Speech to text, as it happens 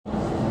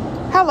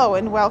Hello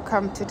and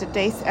welcome to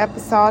today's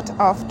episode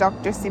of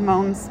Dr.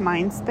 Simone's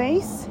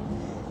Mindspace,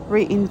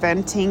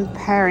 Reinventing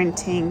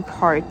Parenting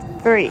Part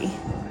 3.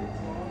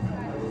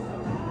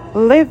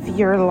 Live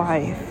your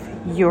life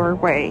your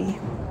way.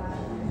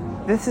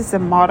 This is a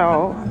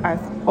motto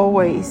I've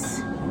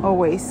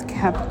always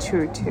kept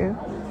true to,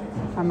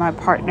 and my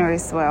partner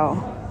as well.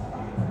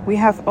 We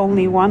have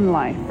only one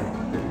life,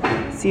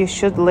 so you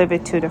should live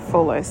it to the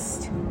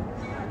fullest.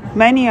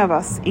 Many of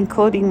us,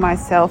 including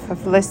myself,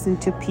 have listened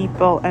to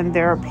people and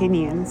their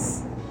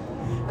opinions,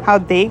 how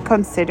they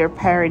consider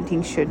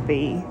parenting should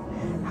be,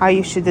 how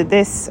you should do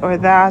this or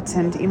that,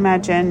 and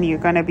imagine you're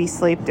going to be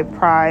sleep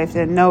deprived,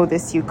 and know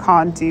this you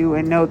can't do,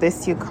 and know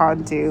this you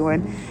can't do,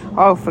 and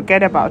oh,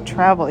 forget about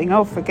traveling,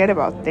 oh, forget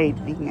about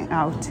dating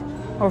out,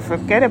 or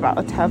forget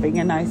about having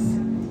a nice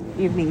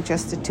evening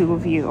just the two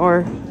of you,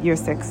 or your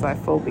sex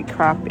life will be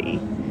crappy.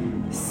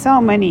 So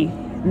many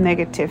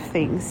negative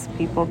things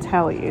people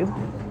tell you.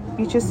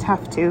 You just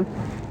have to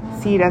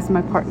see it as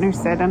my partner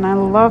said, and I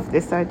love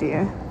this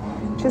idea.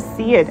 Just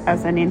see it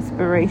as an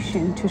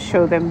inspiration to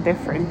show them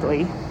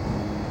differently.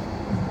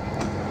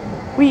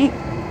 We,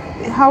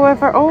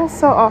 however,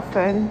 also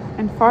often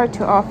and far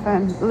too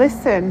often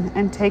listen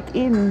and take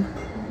in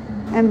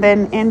and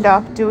then end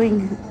up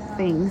doing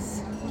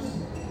things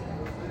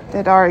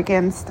that are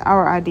against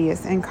our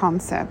ideas and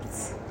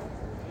concepts.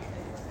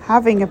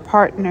 Having a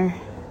partner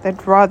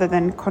that rather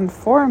than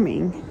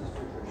conforming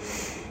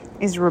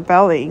is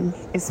rebelling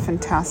is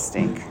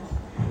fantastic.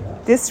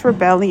 This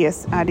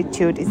rebellious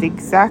attitude is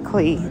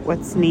exactly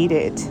what's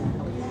needed.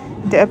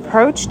 The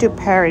approach to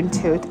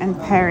parenthood and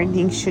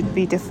parenting should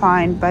be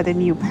defined by the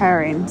new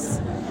parents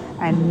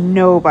and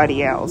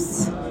nobody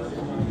else.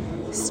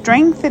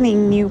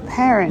 Strengthening new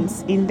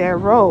parents in their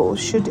role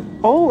should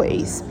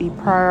always be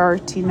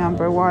priority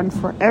number one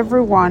for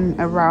everyone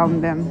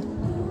around them.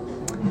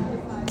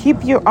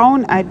 Keep your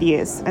own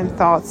ideas and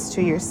thoughts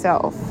to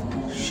yourself.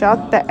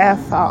 Shut the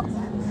F up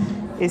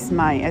is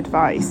my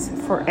advice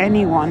for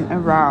anyone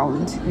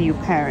around new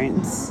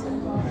parents.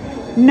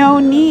 No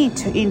need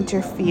to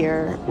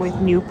interfere with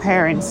new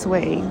parents'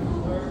 way.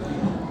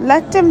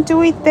 Let them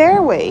do it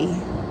their way.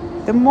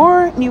 The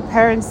more new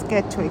parents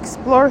get to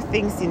explore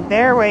things in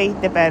their way,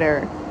 the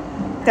better.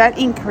 That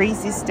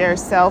increases their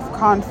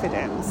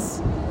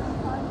self-confidence.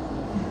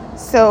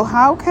 So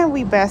how can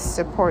we best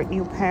support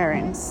new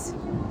parents?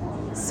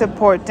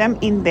 Support them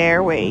in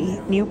their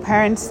way. New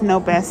parents know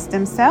best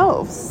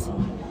themselves.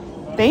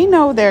 They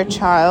know their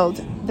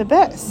child the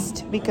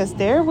best because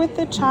they're with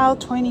the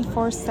child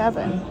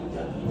 24/7.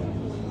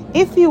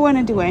 If you want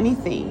to do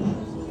anything,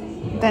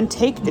 then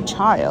take the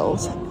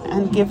child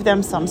and give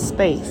them some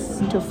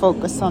space to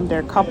focus on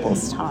their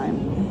couple's time.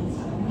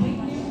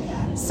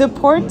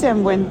 Support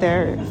them when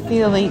they're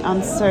feeling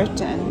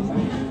uncertain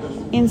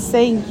in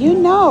saying, you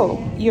know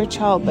your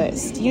child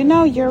best, you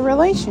know your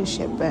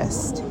relationship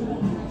best.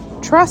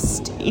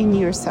 Trust in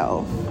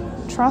yourself.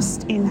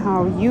 Trust in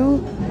how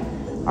you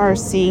are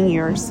seeing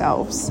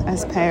yourselves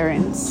as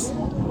parents,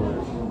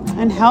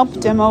 and help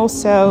them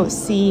also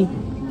see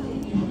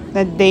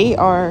that they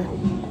are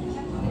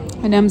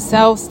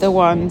themselves the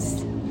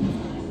ones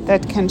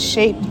that can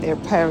shape their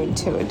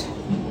parenthood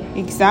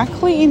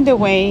exactly in the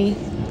way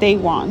they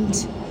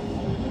want.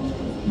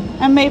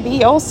 And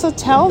maybe also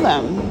tell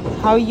them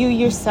how you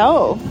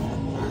yourself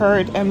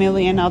heard a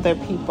million other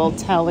people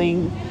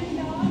telling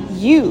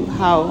you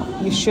how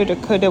you shoulda,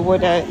 coulda,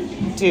 woulda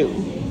do,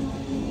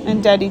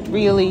 and that it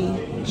really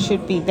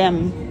should be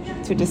them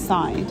to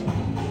decide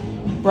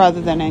rather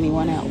than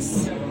anyone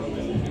else.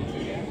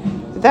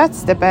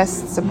 That's the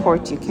best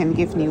support you can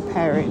give new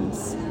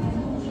parents.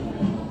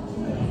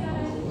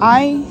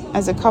 I,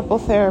 as a couple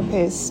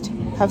therapist,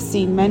 have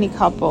seen many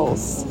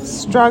couples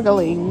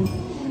struggling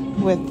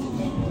with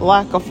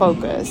lack of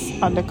focus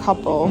on the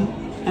couple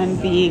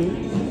and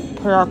being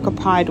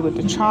preoccupied with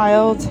the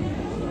child,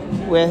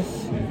 with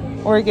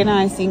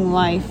organizing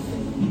life,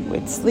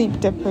 with sleep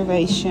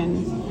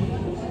deprivation,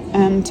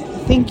 and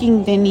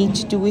thinking they need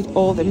to do it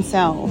all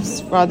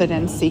themselves rather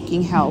than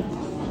seeking help.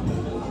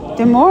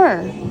 The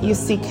more you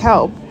seek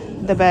help,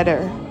 the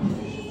better,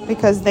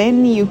 because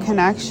then you can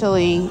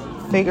actually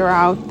figure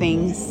out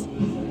things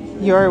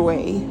your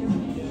way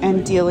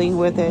and dealing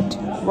with it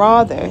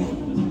rather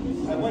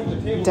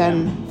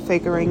than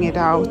figuring it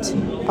out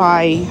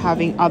by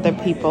having other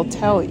people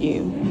tell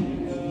you.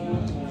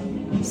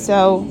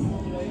 So,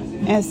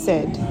 as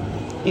said,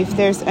 if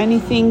there's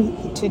anything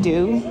to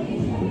do,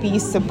 be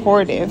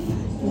supportive.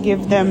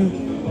 Give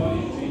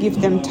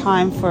them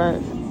time for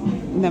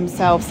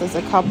themselves as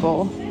a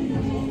couple,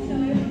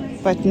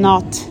 but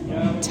not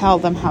tell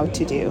them how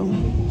to do.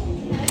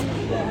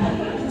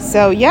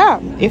 So yeah,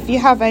 if you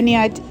have any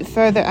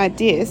further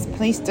ideas,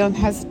 please don't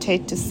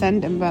hesitate to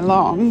send them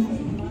along.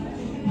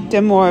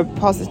 The more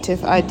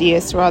positive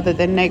ideas rather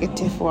than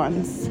negative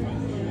ones,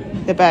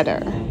 the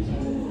better.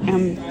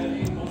 And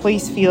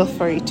please feel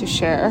free to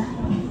share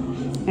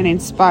and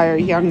inspire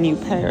young new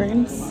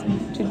parents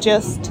to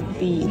just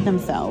be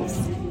themselves.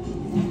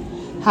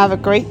 Have a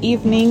great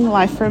evening,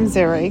 live from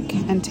Zurich,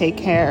 and take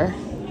care.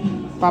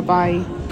 Bye-bye.